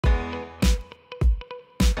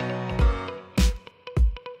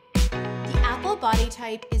body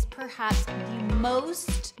type is perhaps the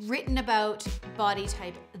most written about body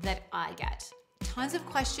type that I get. Tons of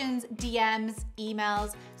questions, DMs,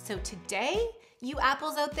 emails. So today, you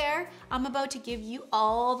apples out there, I'm about to give you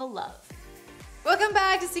all the love. Welcome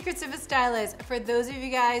back to Secrets of a Stylist. For those of you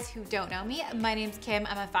guys who don't know me, my name's Kim,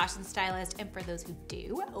 I'm a fashion stylist, and for those who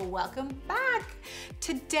do, welcome back.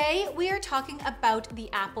 Today, we are talking about the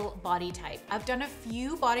Apple body type. I've done a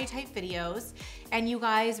few body type videos, and you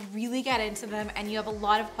guys really get into them, and you have a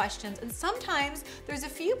lot of questions, and sometimes there's a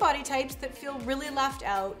few body types that feel really left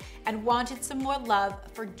out and wanted some more love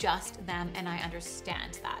for just them, and I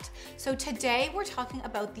understand that. So today, we're talking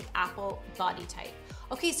about the Apple body type.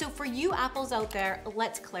 Okay, so for you apples out there,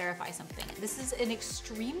 let's clarify something. This is an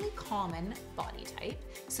extremely common body type,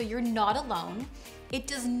 so you're not alone. It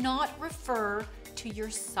does not refer to your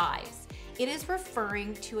size. It is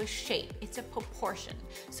referring to a shape. It's a proportion.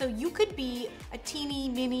 So you could be a teeny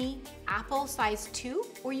mini apple size 2,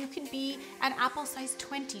 or you could be an apple size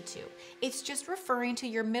 22. It's just referring to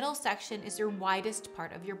your middle section is your widest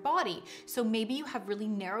part of your body. So maybe you have really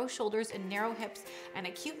narrow shoulders and narrow hips and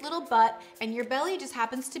a cute little butt, and your belly just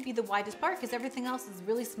happens to be the widest part because everything else is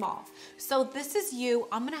really small. So this is you.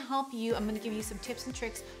 I'm gonna help you. I'm gonna give you some tips and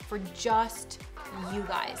tricks for just you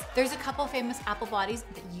guys. There's a couple famous apple bodies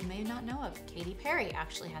that you may not know of. Katy Perry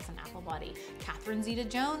actually has an apple body. Catherine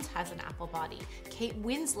Zeta-Jones has an apple body. Kate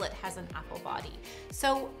Winslet has an apple body.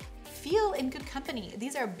 So feel in good company.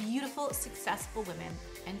 These are beautiful, successful women,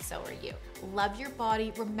 and so are you. Love your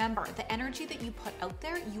body. Remember, the energy that you put out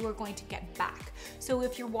there, you are going to get back. So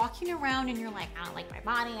if you're walking around and you're like, I don't like my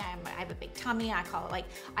body, I have a big tummy, I call it like,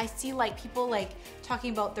 I see like people like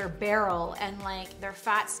talking about their barrel and like their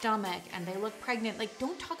fat stomach and they look pregnant. Like,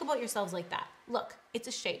 don't talk about yourselves like that. Look, it's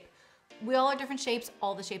a shape. We all are different shapes.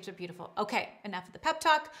 All the shapes are beautiful. Okay, enough of the pep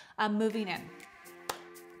talk. I'm moving in.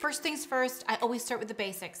 First things first, I always start with the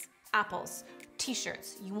basics. Apples,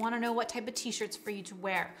 t-shirts. You wanna know what type of t-shirts for you to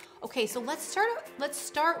wear. Okay, so let's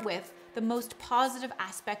start with the most positive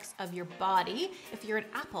aspects of your body. If you're an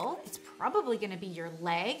apple, it's probably gonna be your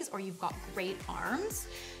legs, or you've got great arms.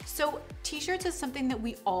 So t-shirts is something that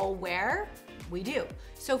we all wear. We do.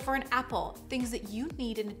 So for an apple, things that you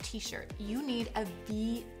need in a t-shirt, you need a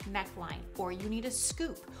V neckline, or you need a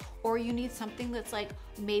scoop, or you need something that's like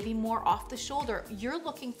maybe more off the shoulder. You're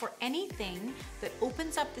looking for anything that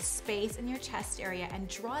opens up the space in your chest area and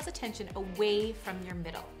draws attention away from your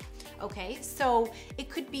middle. Okay, so it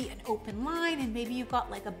could be an open line and maybe you've got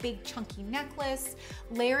like a big chunky necklace.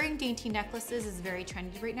 Layering dainty necklaces is very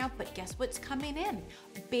trendy right now, but guess what's coming in?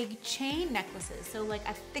 Big chain necklaces, so like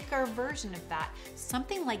a thicker version of that.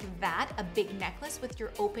 Something like that, a big necklace with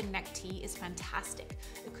your open neck tee is fantastic.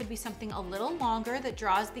 It could be something a little longer that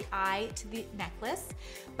draws the eye to the necklace,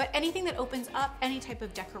 but anything that opens up, any type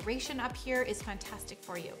of decoration up here is fantastic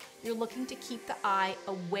for you. You're looking to keep the eye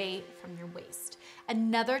away from your waist.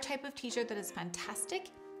 Another type of t-shirt that is fantastic,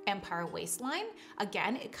 empire waistline.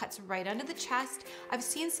 Again, it cuts right under the chest. I've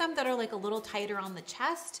seen some that are like a little tighter on the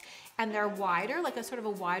chest and they're wider, like a sort of a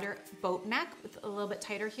wider boat neck with a little bit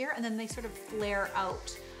tighter here, and then they sort of flare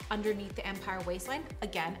out underneath the empire waistline.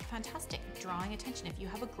 Again, fantastic, drawing attention. If you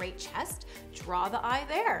have a great chest, draw the eye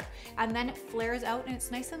there. And then it flares out and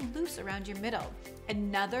it's nice and loose around your middle.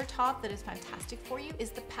 Another top that is fantastic for you is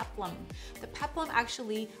the peplum. The peplum,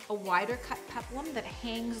 actually a wider cut peplum that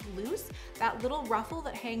hangs loose, that little ruffle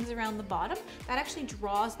that hangs around the bottom, that actually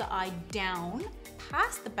draws the eye down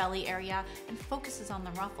past the belly area and focuses on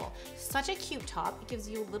the ruffle. Such a cute top. It gives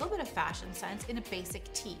you a little bit of fashion sense in a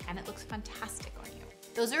basic tee, and it looks fantastic on you.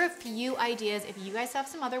 Those are a few ideas. If you guys have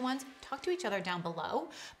some other ones, talk to each other down below,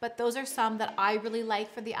 but those are some that I really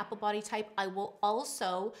like for the apple body type. I will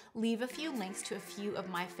also leave a few links to a few of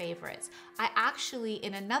my favorites. I actually,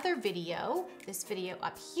 in another video, this video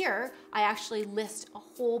up here, I actually list a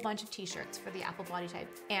whole bunch of t-shirts for the apple body type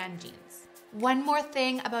and jeans. One more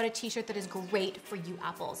thing about a t-shirt that is great for you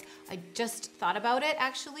apples. I just thought about it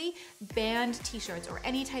actually. Band t-shirts or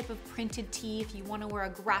any type of printed tee, if you want to wear a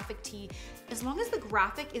graphic tee, as long as the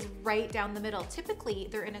graphic is right down the middle. Typically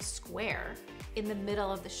they're in a square in the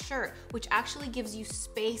middle of the shirt, which actually gives you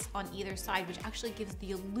space on either side, which actually gives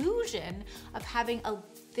the illusion of having a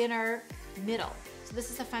thinner middle. So this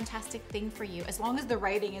is a fantastic thing for you. As long as the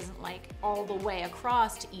writing isn't like all the way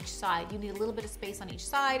across to each side, you need a little bit of space on each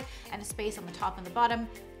side and a space on the top and the bottom,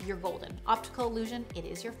 you're golden. Optical illusion, it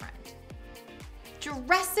is your friend.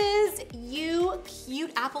 Dresses, you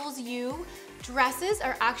cute apples, you. Dresses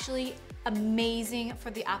are actually amazing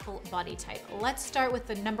for the apple body type. Let's start with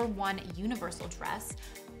the #1 universal dress.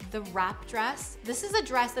 the wrap dress. This is a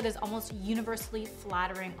dress that is almost universally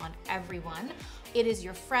flattering on everyone. It is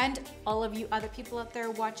your friend, all of you other people out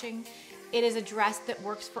there watching. It is a dress that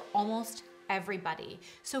works for almost everybody.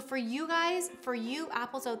 So for you guys, for you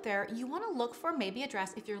apples out there, you want to look for maybe a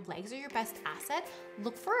dress. If your legs are your best asset,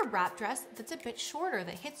 look for a wrap dress that's a bit shorter,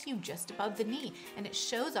 that hits you just above the knee and it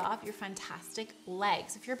shows off your fantastic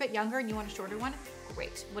legs. If you're a bit younger and you want a shorter one,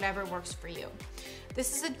 great, whatever works for you.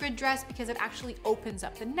 This is a good dress because it actually opens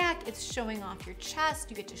up the neck. It's showing off your chest.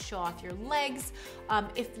 You get to show off your legs.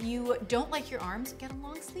 If you don't like your arms, get a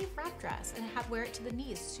long sleeve wrap dress and wear it to the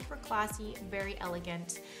knees. Super classy, very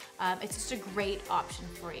elegant. It's just a great option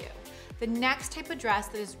for you. The next type of dress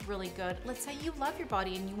that is really good, let's say you love your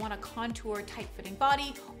body and you want a contour tight fitting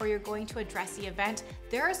body, or you're going to a dressy event,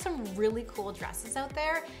 there are some really cool dresses out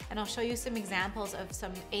there, and I'll show you some examples of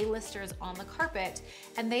some A-listers on the carpet,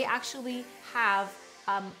 and they actually have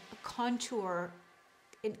a contour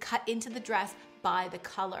cut into the dress by the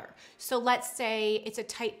color. So let's say it's a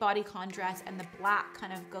tight bodycon dress and the black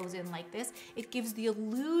kind of goes in like this. It gives the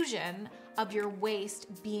illusion of your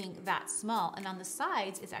waist being that small, and on the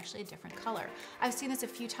sides it's actually a different color. I've seen this a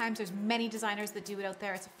few times. There's many designers that do it out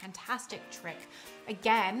there. It's a fantastic trick.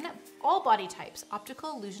 Again, all body types,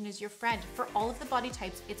 optical illusion is your friend. For all of the body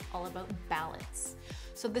types, it's all about balance.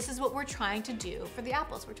 So this is what we're trying to do for the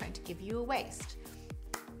apples. We're trying to give you a waist.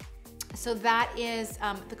 So that is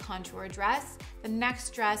the contour dress. The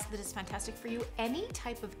next dress that is fantastic for you, any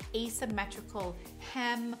type of asymmetrical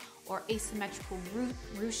hem or asymmetrical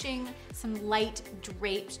ruching, some light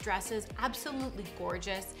draped dresses, absolutely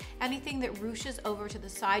gorgeous. Anything that ruches over to the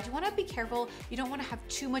side, you wanna be careful. You don't wanna have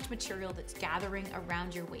too much material that's gathering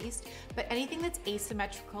around your waist, but anything that's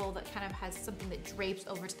asymmetrical, that kind of has something that drapes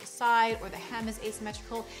over to the side, or the hem is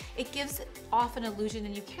asymmetrical, it gives off an illusion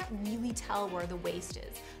and you can't really tell where the waist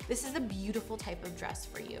is. This is a beautiful type of dress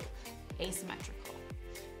for you, asymmetrical.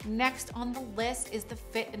 Next on the list is the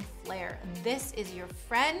fit and flare. This is your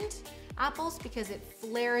friend, apples, because it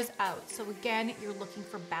flares out. So again, you're looking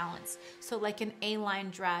for balance. So like an A-line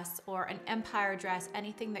dress or an empire dress,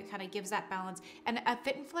 anything that kind of gives that balance. And a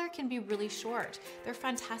fit and flare can be really short. They're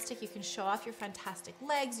fantastic. You can show off your fantastic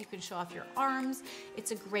legs. You can show off your arms. It's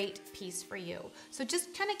a great piece for you. So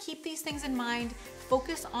just kind of keep these things in mind.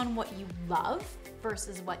 Focus on what you love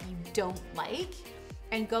versus what you don't like,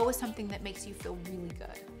 and go with something that makes you feel really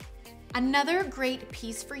good. Another great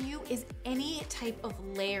piece for you is any type of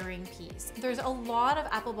layering piece. There's a lot of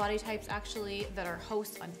apple body types actually that are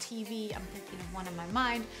hosts on TV. I'm thinking of one in my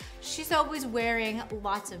mind. She's always wearing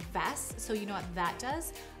lots of vests, so you know what that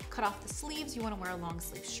does. Cut off the sleeves, you wanna wear a long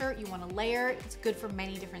sleeve shirt, you wanna layer. It's good for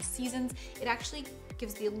many different seasons. It actually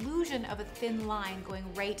gives the illusion of a thin line going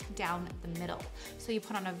right down the middle. So you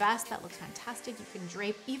put on a vest, that looks fantastic. You can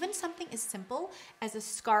drape even something as simple as a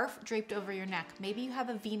scarf draped over your neck. Maybe you have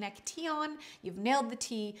a V-neck tee on, you've nailed the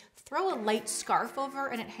tee, throw a light scarf over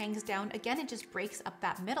and it hangs down. Again, it just breaks up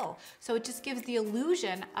that middle. So it just gives the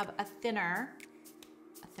illusion of a thinner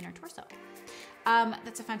torso.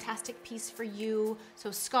 That's a fantastic piece for you. So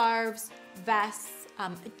scarves, vests,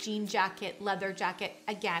 a jean jacket, leather jacket,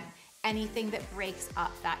 again, anything that breaks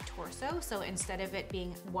up that torso. So instead of it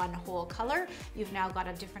being one whole color, you've now got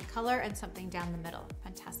a different color and something down the middle.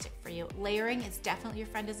 Fantastic for you. Layering is definitely your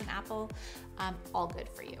friend as an apple. All good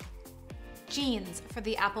for you. Jeans for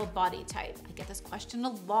the apple body type. I get this question a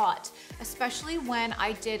lot, especially when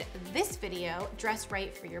I did this video, Dress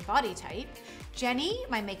Right for Your Body Type. Jenny,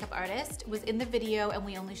 my makeup artist, was in the video and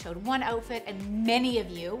we only showed one outfit, and many of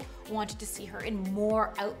you wanted to see her in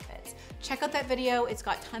more outfits. Check out that video, it's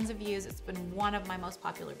got tons of views. It's been one of my most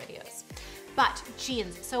popular videos. But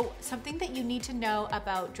jeans, so something that you need to know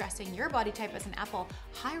about dressing your body type as an apple,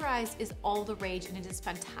 high rise is all the rage and it is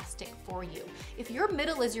fantastic for you. If your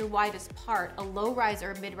middle is your widest part, a low rise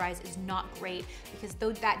or a mid rise is not great, because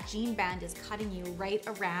though that jean band is cutting you right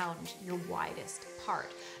around your widest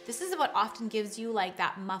part. This is what often gives you like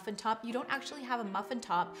that muffin top. You don't actually have a muffin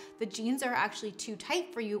top. The jeans are actually too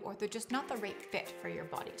tight for you, or they're just not the right fit for your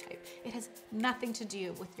body type. It has nothing to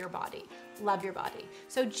do with your body. Love your body.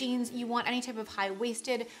 So jeans, you want any type of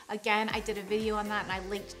high-waisted. Again, I did a video on that and I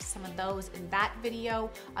linked to some of those in that video.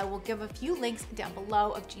 I will give a few links down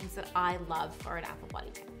below of jeans that I love for an apple body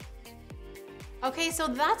type. Okay, so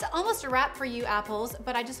that's almost a wrap for you apples,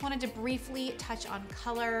 but I just wanted to briefly touch on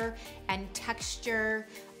color and texture.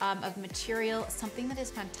 of material. Something that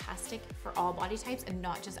is fantastic for all body types and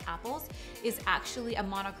not just apples is actually a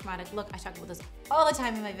monochromatic look. I talk about this all the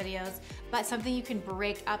time in my videos, but something you can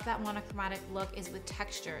break up that monochromatic look is with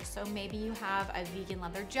texture. So maybe you have a vegan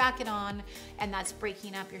leather jacket on and that's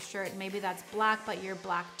breaking up your shirt. Maybe that's black, but your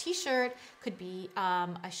black t-shirt could be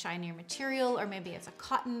a shinier material, or maybe it's a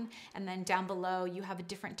cotton, and then down below you have a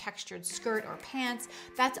different textured skirt or pants.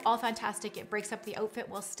 That's all fantastic. It breaks up the outfit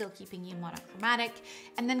while still keeping you monochromatic.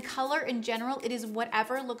 And then color in general, it is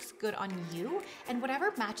whatever looks good on you and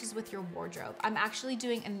whatever matches with your wardrobe. I'm actually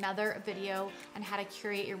doing another video on how to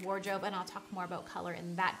curate your wardrobe, and I'll talk more about color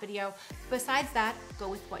in that video. Besides that, go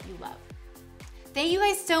with what you love. Thank you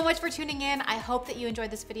guys so much for tuning in. I hope that you enjoyed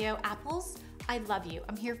this video. Apples, I love you.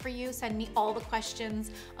 I'm here for you. Send me all the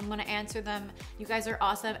questions. I'm gonna answer them. You guys are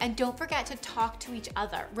awesome. And don't forget to talk to each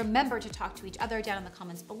other. Remember to talk to each other down in the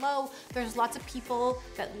comments below. There's lots of people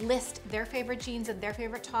that list their favorite jeans and their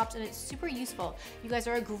favorite tops, and it's super useful. You guys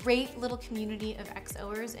are a great little community of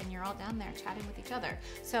XOers, and you're all down there chatting with each other.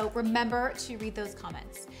 So remember to read those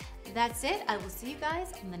comments. That's it. I will see you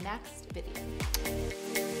guys in the next video.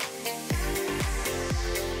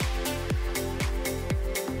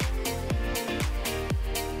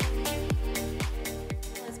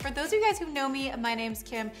 For those of you guys who know me, my name's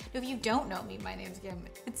Kim. If you don't know me, my name's Kim.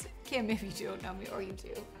 It's Kim if you don't know me, or you do.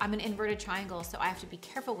 I'm an inverted triangle, so I have to be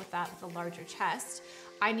careful with that with a larger chest.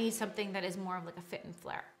 I need something that is more of like a fit and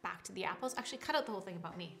flare. Back to the apples. Actually, cut out the whole thing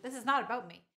about me. This is not about me.